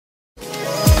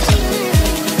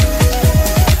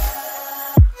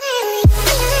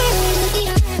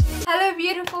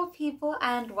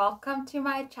and welcome to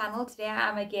my channel. Today I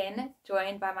am again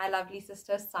joined by my lovely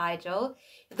sister Sigel.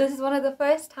 If this is one of the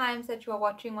first times that you are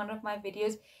watching one of my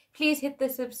videos, please hit the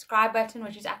subscribe button,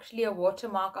 which is actually a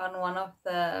watermark on one of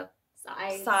the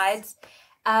sides.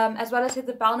 As well as hit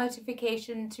the bell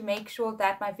notification to make sure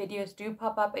that my videos do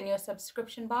pop up in your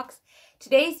subscription box.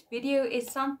 Today's video is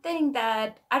something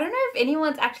that I don't know if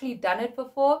anyone's actually done it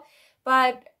before,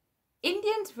 but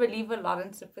Indians believe a lot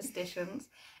in superstitions,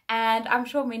 and I'm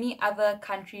sure many other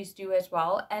countries do as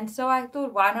well. And so I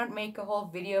thought, why not make a whole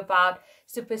video about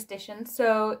superstitions?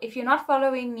 So if you're not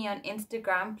following me on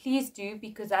Instagram, please do,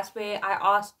 because that's where I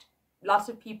asked lots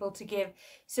of people to give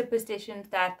superstitions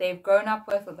that they've grown up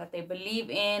with, or that they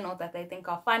believe in, or that they think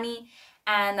are funny.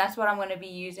 And that's what I'm going to be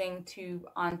using to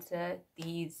answer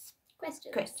these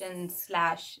questions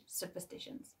 /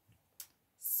 superstitions.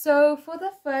 So for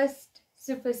the first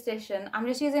superstition, I'm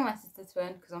just using my sister's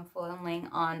phone because I'm filming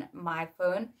on my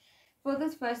phone. For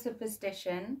this first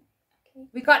superstition,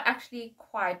 we got actually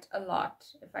quite a lot.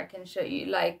 If I can show you,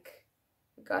 like,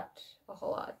 we got a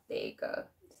whole lot. There you go.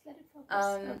 Just let it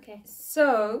focus. Okay.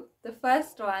 So the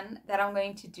first one that I'm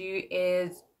going to do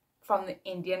is from the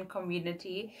Indian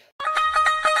community.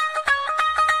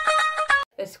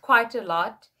 It's quite a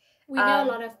lot. We know a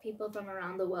lot of people from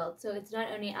around the world, so it's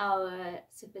not only our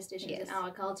superstitions and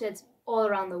our culture, it's all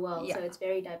around the world, so it's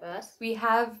very diverse. We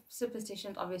have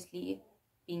superstitions, obviously,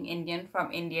 being Indian,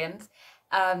 from Indians.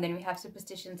 Then we have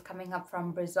superstitions coming up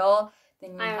from Brazil.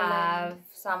 Then we have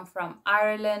some from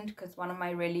Ireland, because one of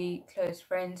my really close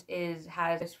friends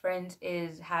has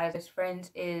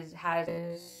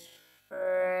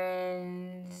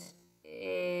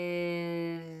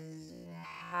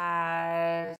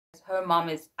her mom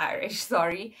is Irish,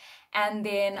 sorry. And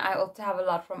then I also have a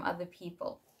lot from other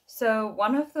people. So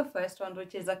one of the first ones,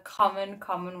 which is a common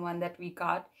one that we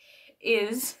got,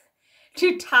 is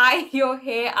to tie your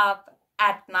hair up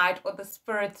at night or the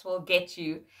spirits will get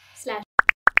you.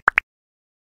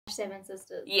 / Seven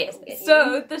Sisters. Yes.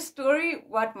 So the story,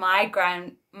 what my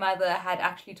grandmother had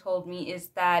actually told me, is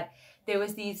that there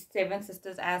was these 7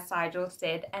 sisters, as Sigel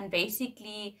said, and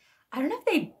basically, I don't know if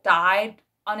they died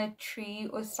on a tree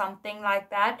or something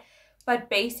like that, but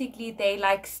basically they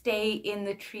like stay in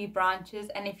the tree branches,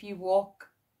 and if you walk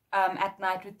at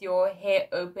night with your hair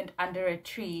opened under a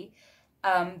tree,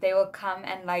 they will come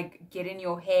and like get in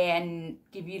your hair and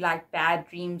give you like bad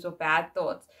dreams or bad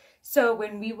thoughts. So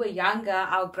when we were younger,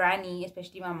 our granny,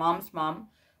 especially my mom's mom,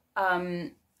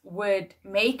 would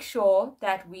make sure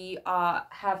that we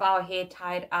have our hair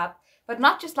tied up, but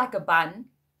not just like a bun,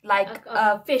 like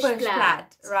a fish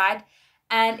plait, right?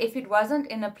 And if it wasn't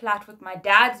in a plait with my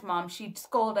dad's mom, she'd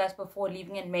scold us before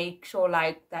leaving and make sure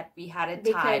like that we had it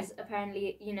tied. Because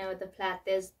apparently, you know, the plait,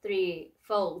 there's 3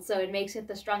 folds, so it makes it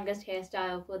the strongest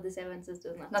hairstyle for the 7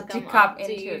 sisters not to come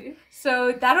into.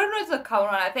 So that one was a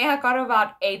common one. I think I got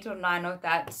about 8 or 9 of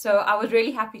that. So I was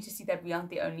really happy to see that we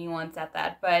aren't the only ones at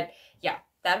that. But yeah,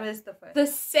 that was the first. The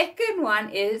second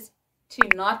one is to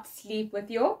not sleep with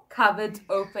your cupboards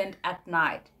opened at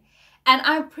night. And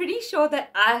I'm pretty sure that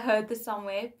I heard this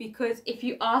somewhere, because if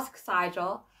you ask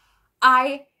Sigel,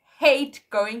 I hate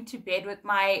going to bed with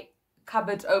my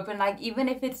cupboards open, like even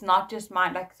if it's not just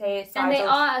mine, like say Sigel's. And they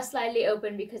are slightly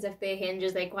open because of their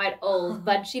hinges, they're quite old,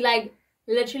 but she like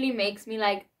literally makes me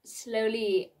like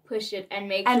slowly push it and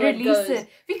make sure it goes,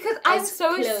 because I'm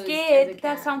so scared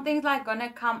that something's like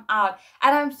gonna come out.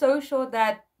 And I'm so sure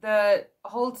that the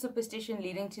whole superstition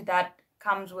leading to that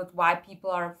comes with why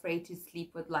people are afraid to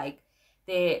sleep with like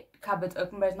their cupboards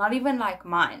open, but it's not even like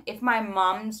mine. If my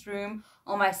mom's room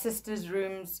or my sister's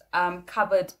room's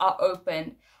cupboards are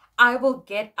open, I will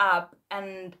get up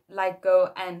and like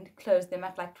go and close them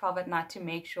at like 12 at night to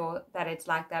make sure that it's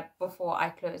like that before I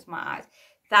close my eyes.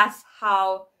 That's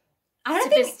how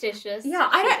superstitious.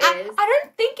 I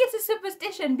don't think it's a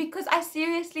superstition, because I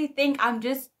seriously think I'm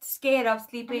just scared of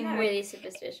sleeping. I'm not really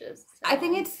superstitious. So. I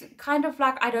think it's kind of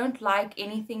like I don't like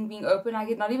anything being open. Like,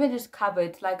 it's not even just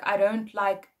cupboards. Like, I don't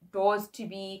like doors to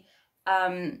be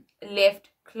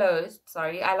left closed.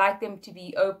 Sorry, I like them to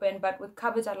be open, but with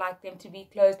cupboards I like them to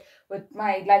be closed. With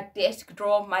my like desk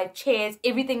drawer, my chairs,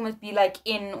 everything must be like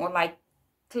in or like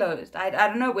closed. I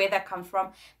don't know where that comes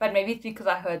from, but maybe it's because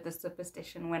I heard the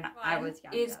superstition when I was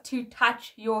young. Is to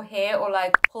touch your hair or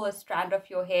like pull a strand of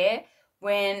your hair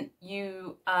when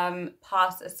you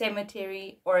pass a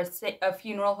cemetery or a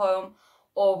funeral home,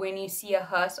 or when you see a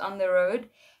hearse on the road.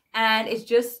 And it's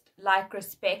just like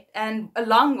respect. And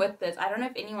along with this, I don't know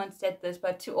if anyone said this,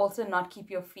 but to also not keep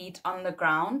your feet on the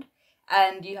ground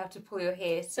and you have to pull your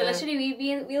hair. So literally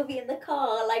we'll be in the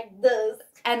car like this.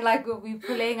 And like we'll be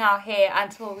pulling our hair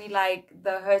until we like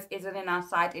the hearse isn't in our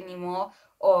sight anymore,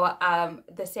 or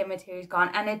the cemetery's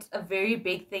gone. And it's a very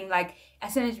big thing. Like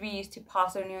as soon as we used to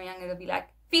pass when we were young, it'll be like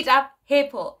feet up, hair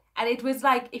pull. And it was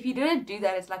like, if you didn't do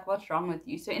that, it's like, what's wrong with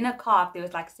you? So in a car, if there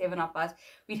was like 7 of us,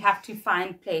 we'd have to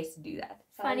find place to do that.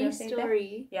 Funny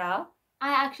story. Yeah.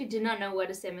 I actually did not know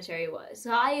what a cemetery was.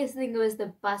 So I used to think it was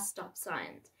the bus stop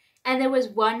signs. And there was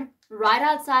one right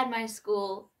outside my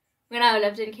school when I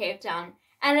lived in Cape Town.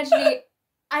 And literally,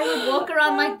 I would walk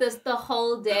around like this the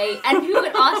whole day. And people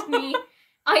would ask me,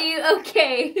 are you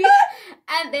okay?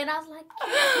 And then I was like,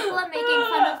 people are making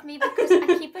fun of me because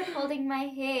I keep on holding my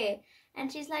hair. And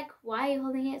she's like, why are you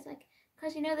holding it? It's like,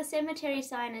 because you know the cemetery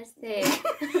sign is there. And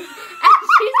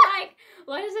she's like,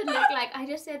 what does it look like? I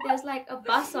just said there's like a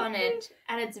bus on it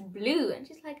and it's blue. And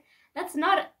she's like, that's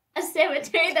not a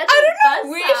cemetery, that's I a don't bus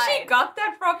know where sign. she got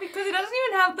that from, because it doesn't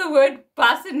even have the word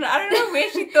bus in it. I don't know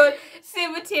where she thought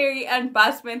cemetery and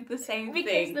bus meant the same thing.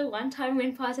 Because the one time we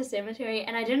went past a cemetery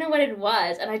and I didn't know what it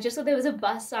was. And I just thought there was a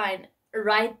bus sign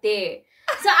right there.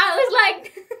 So I was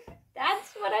like...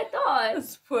 That's what I thought.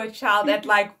 This poor child at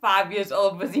like 5 years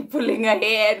old, busy pulling her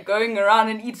hair and going around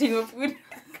and eating her food.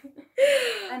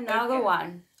 Another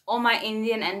one. All my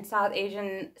Indian and South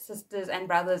Asian sisters and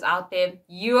brothers out there,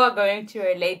 you are going to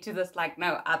relate to this like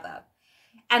no other.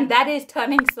 And that is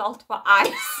turning salt for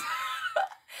ice.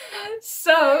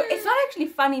 So it's not actually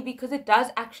funny because it does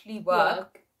actually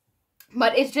work.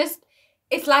 But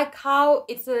it's like how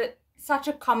it's such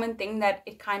a common thing that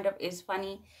it kind of is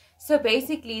funny. So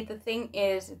basically the thing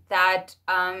is that,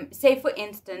 say for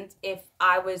instance, if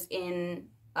I was in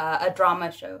a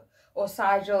drama show, or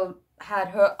Sajal had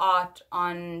her art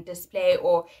on display,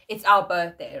 or it's our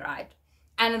birthday, right?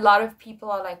 And a lot of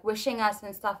people are like wishing us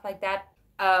and stuff like that.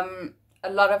 A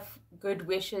lot of good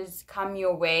wishes come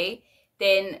your way.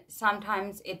 Then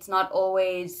sometimes it's not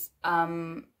always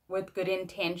with good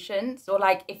intentions, or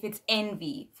like if it's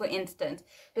envy, for instance,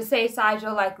 to say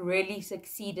Sajal like really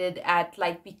succeeded at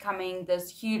like becoming this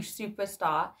huge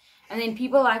superstar, and then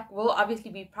people like will obviously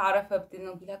be proud of her, but then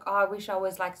they'll be like, oh, I wish I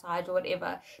was like Sajal or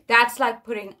whatever. That's like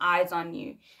putting eyes on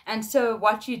you. And so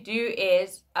what you do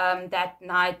is that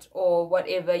night or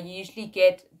whatever, you usually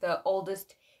get the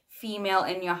oldest female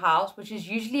in your house, which is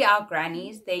usually our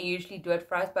grannies. They usually do it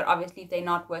for us, but obviously they're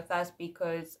not with us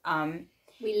because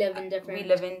we live in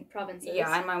different provinces.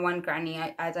 Yeah, and my one granny,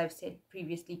 as I've said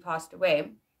previously, passed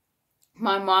away.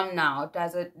 My mom now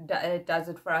does it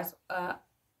for us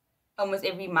almost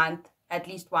every month, at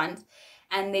least once.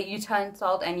 And then you turn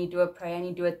salt and you do a prayer, and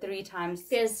you do it 3 times.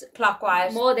 There's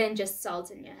clockwise. More than just salt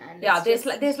in your hand. Yeah,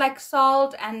 there's like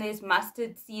salt and there's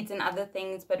mustard seeds and other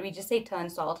things, but we just say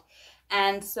turn salt.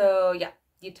 And so yeah,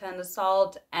 you turn the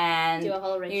salt and do a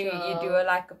whole ritual. You do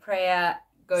a prayer.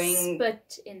 Going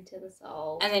spit into the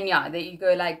salt, and then then you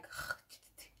go like,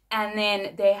 and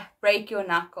then they break your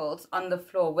knuckles on the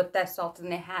floor with that salt in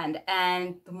their hand,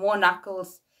 and the more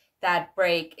knuckles that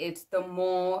break, it's the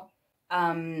more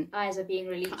eyes are being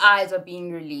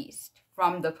released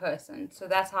from the person. So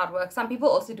that's how it works. Some people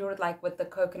also do it like with the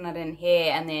coconut and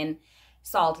hair and then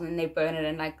salt, and then they burn it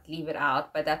and like leave it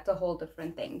out, but that's a whole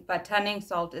different thing. But turning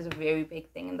salt is a very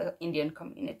big thing in the Indian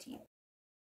community.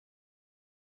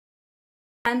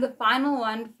 And the final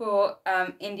one for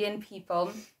Indian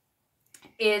people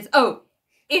is,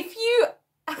 if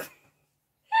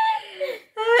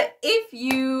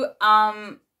you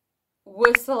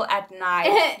whistle at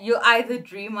night, you'll either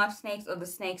dream of snakes or the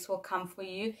snakes will come for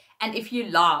you. And if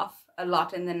you laugh a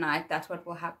lot in the night, that's what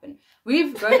will happen.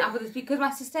 We've grown up with this because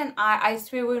my sister and I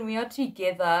swear when we are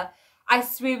together, I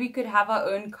swear we could have our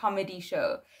own comedy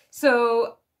show.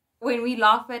 So when we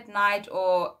laugh at night,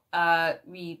 or when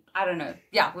we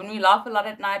laugh a lot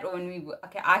at night, or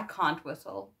I can't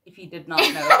whistle, if you did not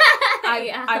know.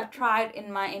 I've tried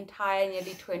in my entire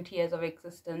nearly 20 years of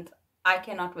existence. I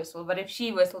cannot whistle, but if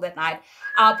she whistled at night,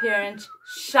 our parents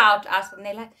shout us and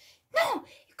they're like, no,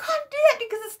 you can't do that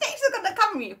because the snakes are gonna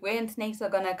come. When snakes are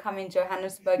gonna come in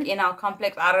Johannesburg in our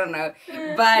complex, I don't know,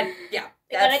 but yeah,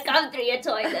 they're gonna come through your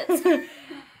toilets.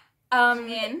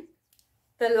 And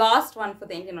the last one for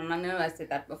the Indian one, I know I said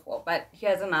that before, but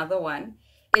here's another one,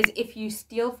 is if you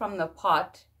steal from the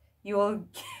pot, you'll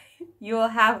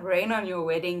have rain on your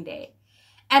wedding day.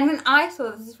 And when I saw,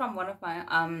 this is from one of my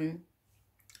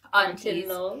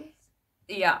aunties.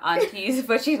 Yeah, aunties,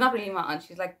 but she's not really my aunt.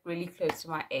 She's like really close to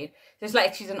my age. So it's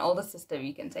like she's an older sister,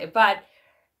 you can say. But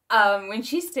when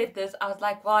she said this, I was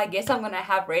like, well, I guess I'm gonna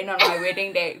have rain on my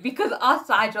wedding day, because our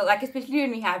side, like especially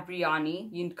when we have biryani,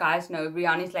 you guys know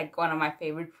biryani is like one of my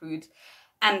favorite foods.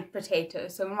 and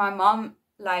potatoes. So when my mom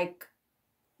like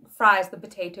fries the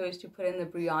potatoes to put in the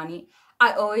biryani,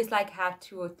 I always like have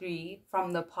 2 or 3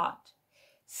 from the pot.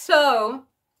 So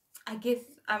I guess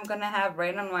I'm gonna have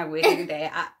rain on my wedding day.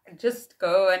 I just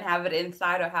go and have it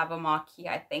inside or have a marquee.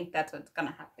 I think that's what's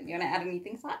gonna happen. You wanna add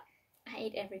anything, Sai? I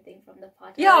ate everything from the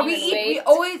pot. Yeah, we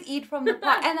always eat from the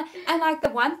pot. And like the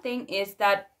one thing is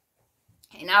that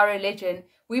in our religion,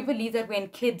 we believe that when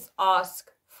kids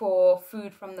ask for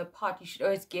food from the pot, you should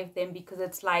always give them, because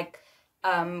it's like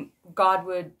God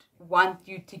would want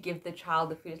you to give the child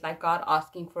the food. It's like God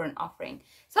asking for an offering.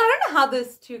 So I don't know how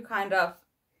those two kind of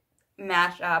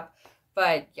mash up,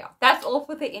 but yeah, that's all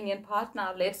for the Indian part.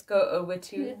 Now let's go over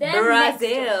to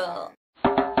Brazil.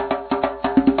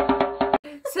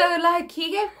 So like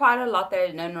he gave quite a lot that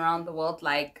is known around the world,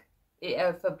 like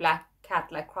if a black cat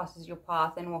like crosses your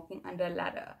path and walking under a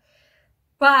ladder.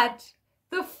 But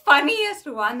the funniest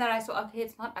one that I saw, okay,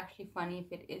 it's not actually funny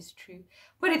if it is true,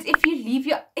 but it's if you leave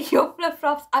your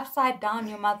flip-flops upside down,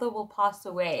 your mother will pass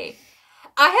away.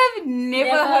 I have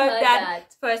never heard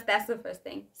that. First, that's the first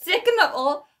thing. Second of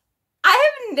all, I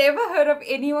have never heard of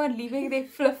anyone leaving their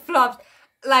flip-flops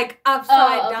like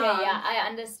upside down. Yeah, I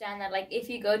understand that. Like if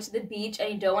you go to the beach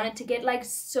and you don't want it to get like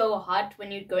so hot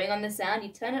when you're going on the sand, you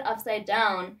turn it upside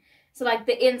down so like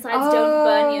the insides don't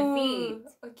burn your feet.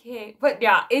 Okay, but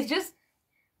yeah, it's just,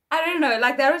 I don't know,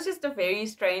 like that was just a very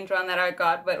strange one that I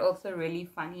got, but also really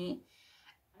funny.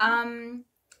 And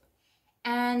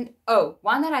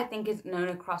one that I think is known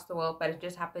across the world, but it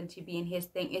just happened to be in his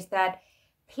thing, is that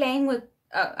playing with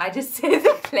I just said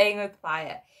that playing with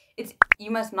fire. It's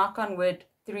you must knock on wood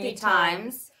 3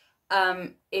 times.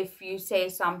 If you say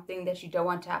something that you don't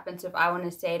want to happen. So if I want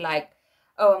to say like,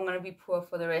 oh, I'm gonna be poor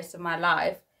for the rest of my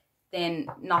life, then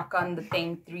knock on the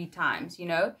thing 3 times, you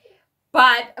know.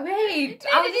 But wait,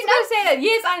 I was just going to say that.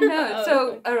 Yes, I know.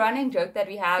 So a running joke that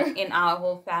we have in our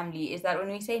whole family is that when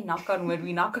we say knock on wood,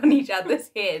 we knock on each other's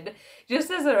head.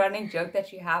 Just as a running joke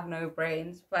that you have no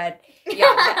brains. But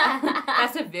yeah,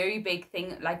 that's a very big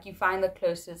thing. Like you find the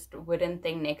closest wooden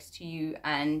thing next to you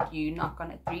and you knock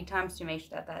on it 3 times to make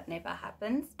sure that that never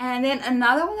happens. And then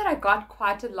another one that I got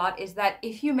quite a lot is that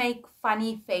if you make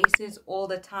funny faces all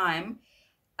the time,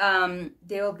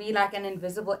 there will be like an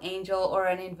invisible angel or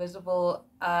an invisible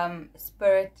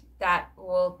spirit that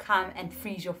will come and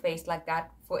freeze your face like that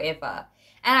forever.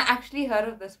 And I actually heard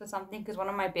of this for something because one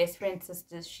of my best friend's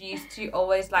sisters, she used to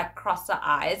always like cross her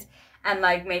eyes and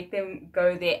like make them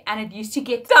go there, and it used to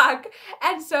get stuck.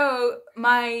 And so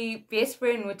my best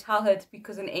friend would tell her it's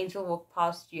because an angel walked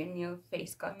past you and your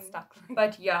face got stuck.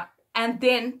 But yeah, and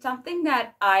then something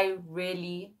that I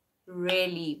really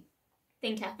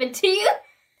think happened to you?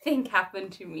 Think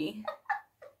happened to me.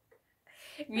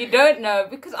 You don't know,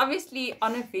 because obviously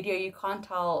on a video you can't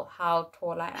tell how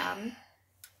tall I am.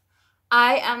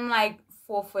 I am like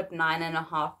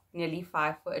 4'9.5", nearly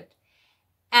 5 foot,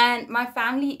 and my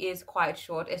family is quite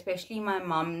short, especially my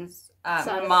mom's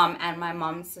mom and my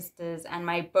mom's sisters and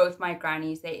both my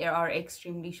grannies. They are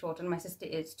extremely short, and my sister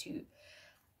is too.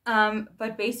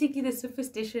 But basically the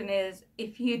superstition is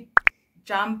if you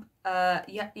jump,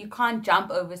 you can't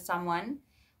jump over someone,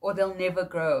 or they'll never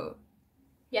grow.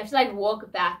 You have to like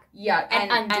walk back. Yeah,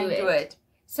 and undo it.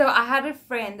 So I had a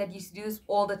friend that used to do this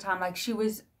all the time. Like she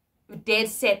was dead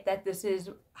set that this is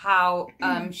how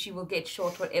she will get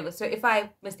short, whatever. So if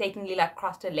I mistakenly like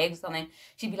crossed her legs or something,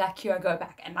 she'd be like, here, I go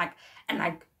back and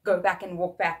go back and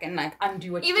walk back and like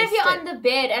undo it. Even if you're on the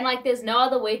bed and like there's no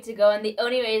other way to go and the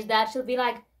only way is that, she'll be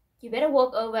like, you better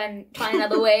walk over and find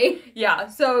another way. Yeah,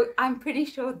 so I'm pretty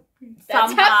sure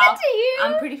that's happened to you.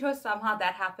 I'm pretty sure somehow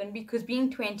that happened, because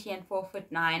being 20 and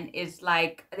 4'9" is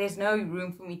like, there's no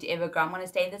room for me to ever grow. I'm going to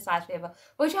stay this size forever,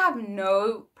 which I have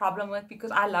no problem with because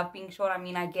I love being short. I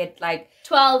mean, I get like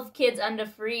 12 kids under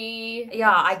free.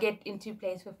 Yeah, I get into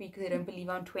plays for free because they don't believe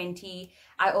I'm 20.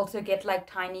 I also get like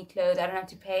tiny clothes. I don't have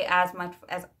to pay as much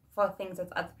as for things as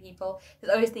other people.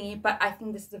 There's always thinking, but I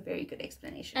think this is a very good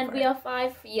explanation. And we are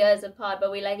 5 years apart,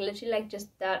 but we like literally like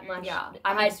just that much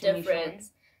height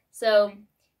difference. So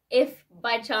if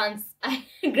by chance I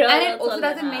grow, and it also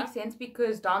doesn't make sense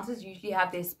because dancers usually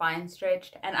have their spine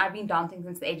stretched, and I've been dancing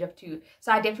since the age of 2.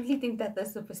 So I definitely think that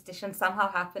this superstition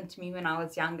somehow happened to me when I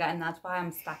was younger, and that's why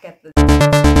I'm stuck at this.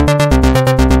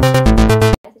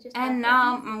 And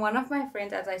now one of my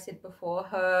friends, as I said before,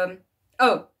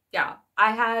 yeah,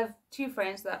 I have 2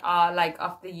 friends that are like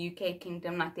of the UK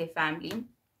kingdom, like their family.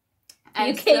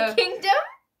 And UK kingdom?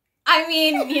 I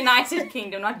mean United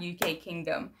Kingdom, not UK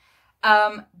kingdom.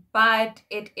 But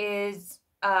it is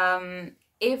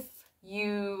if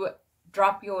you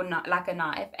drop your like a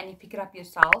knife and you pick it up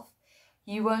yourself,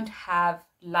 you won't have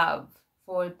love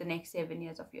for the next 7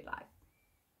 years of your life.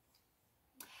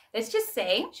 Let's just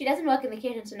say She doesn't work in the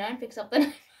kitchen, so no one picks up the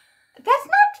knife. that's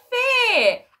not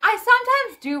fair. I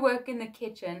sometimes do work in the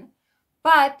kitchen,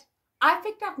 but I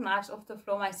picked up knives off the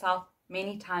floor myself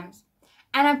many times.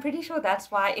 And I'm pretty sure that's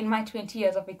why in my 20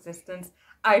 years of existence,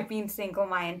 I've been single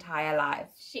my entire life.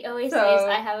 She always says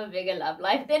I have a bigger love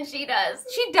life than she does.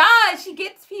 She does. She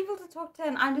gets people to talk to her,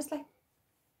 and I'm just like...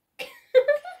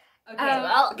 Okay,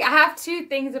 well, I have two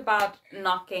things about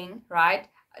knocking, right?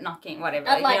 Knocking, whatever.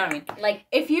 You know what I mean? Like,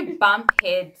 if you bump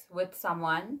heads with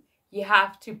someone, you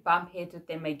have to bump heads with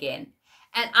them again.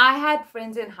 And I had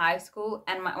friends in high school,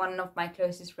 and one of my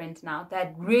closest friends now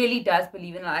that really does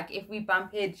believe in, like, if we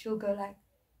bump heads, she'll go like,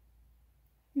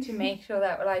 to make sure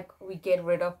that like we get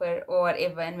rid of it or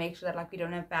whatever, and make sure that like we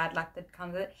don't have bad luck that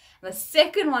comes with it. And the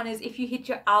second one is if you hit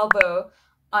your elbow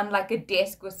on like a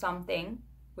desk or something,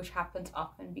 which happens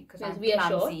often because I'm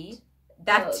clumsy.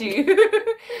 That too.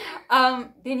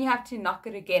 Then you have to knock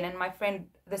it again. And my friend,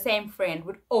 the same friend,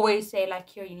 would always say like,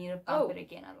 here, you need to bump it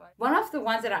again. Otherwise. One of the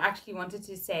ones that I actually wanted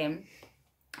to say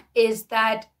is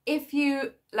that if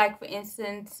you, like for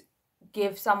instance,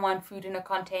 give someone food in a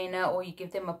container or you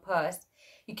give them a purse,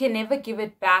 you can never give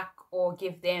it back or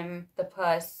give them the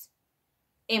purse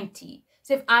empty.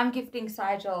 So if I'm gifting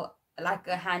Sigel like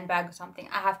a handbag or something,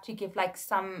 I have to give like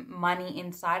some money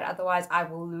inside, otherwise I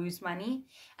will lose money.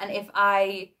 And if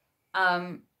I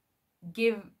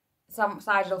give some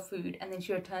Sigel food and then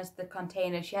she returns the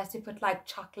container, she has to put like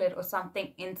chocolate or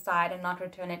something inside and not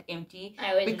return it empty.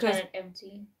 I always return it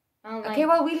empty. Okay,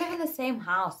 well, we live in the same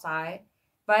house,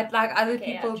 but like other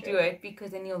people do it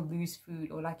because then you'll lose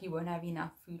food or like you won't have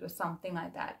enough food or something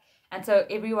like that. And so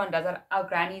everyone does that. Our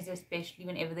grannies especially,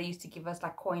 whenever they used to give us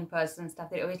like coin purses and stuff,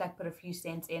 they'd always like put a few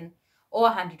cents in, or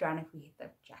 100 rand if we hit the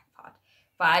jackpot.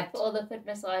 But for all the foot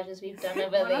massages we've done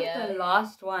over the years. One of the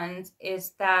last ones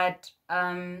is that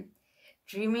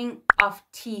dreaming of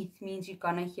teeth means you're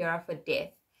gonna hear of a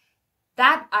death.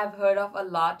 That I've heard of a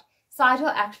lot. Sigel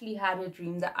actually had a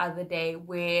dream the other day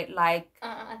where like...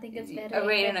 I think it's better.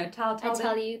 Wait, no,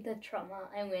 tell you the trauma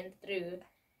I went through.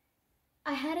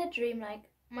 I had a dream like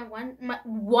my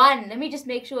one, let me just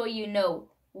make sure you know,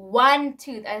 one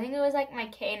tooth, I think it was like my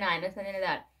canine or something like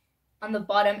that, on the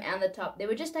bottom and the top, they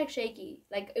were just like shaky.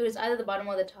 Like it was either the bottom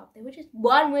or the top. They were just,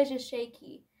 one was just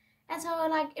shaky. And so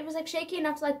like, it was like shaky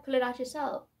enough to like pull it out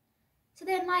yourself. So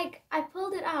then like, I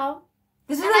pulled it out.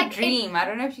 This is like, a dream. I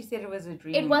don't know if she said it was a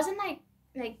dream. It wasn't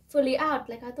like fully out.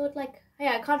 Like I thought like, hey,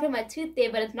 I can't feel my tooth there,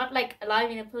 but it's not like allowing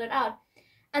me to pull it out.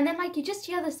 And then like, you just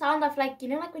hear the sound of like, you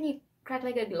know, like when you crack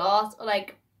like a glass or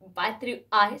like bite through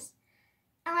ice,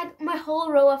 and like my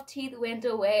whole row of teeth went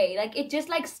away. Like it just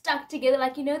like stuck together,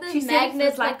 like you know those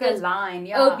magnets, like a line,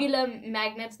 ovular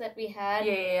magnets that we had,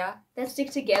 that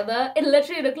stick together. It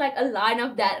literally looked like a line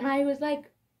of that, and I was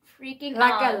like freaking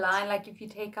out. Like a line, like if you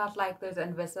take out like those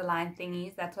Invisalign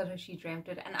thingies, that's what she dreamt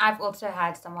it. And I've also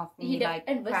had some of me like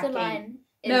Invisalign.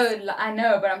 No, I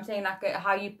know, but I'm saying like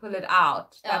how you pull it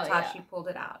out. That's how she pulled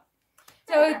it out.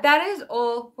 So that is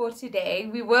all for today.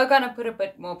 We were going to put a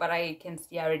bit more, but I can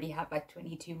see I already have like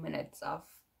 22 minutes of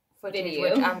footage,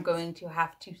 which I'm going to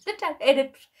have to sit and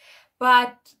edit.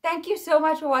 But thank you so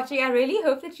much for watching. I really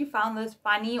hope that you found this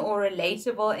funny or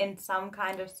relatable in some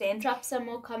kind of sense. Drop some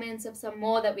more comments of some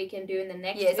more that we can do in the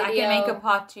next video. Yes, I can make a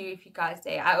part 2 if you guys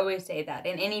say. I always say that.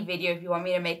 In any video, if you want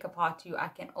me to make a part 2, I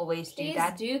can always do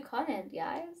that. Please do comment,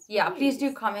 guys. Yeah, please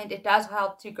do comment. It does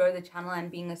help to grow the channel,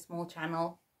 and being a small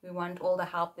channel, we want all the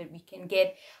help that we can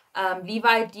get. Leave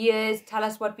ideas. Tell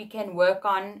us what we can work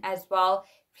on as well.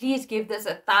 Please give this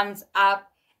a thumbs up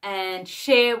and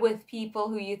share with people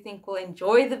who you think will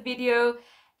enjoy the video.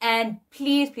 And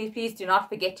please, please, please do not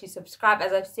forget to subscribe.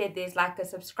 As I've said, there's like a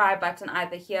subscribe button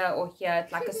either here or here.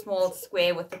 It's like a small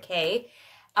square with a K.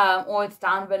 Or it's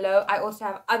down below. I also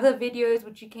have other videos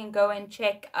which you can go and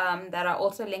check that are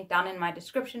also linked down in my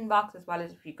description box, as well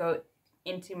as if you go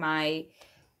into my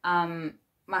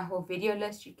my whole video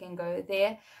list, you can go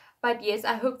there. But yes,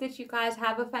 I hope that you guys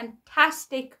have a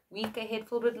fantastic week ahead,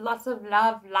 filled with lots of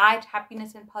love, light,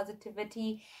 happiness, and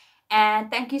positivity. And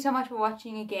thank you so much for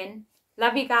watching again.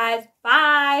 Love you guys.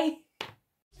 Bye.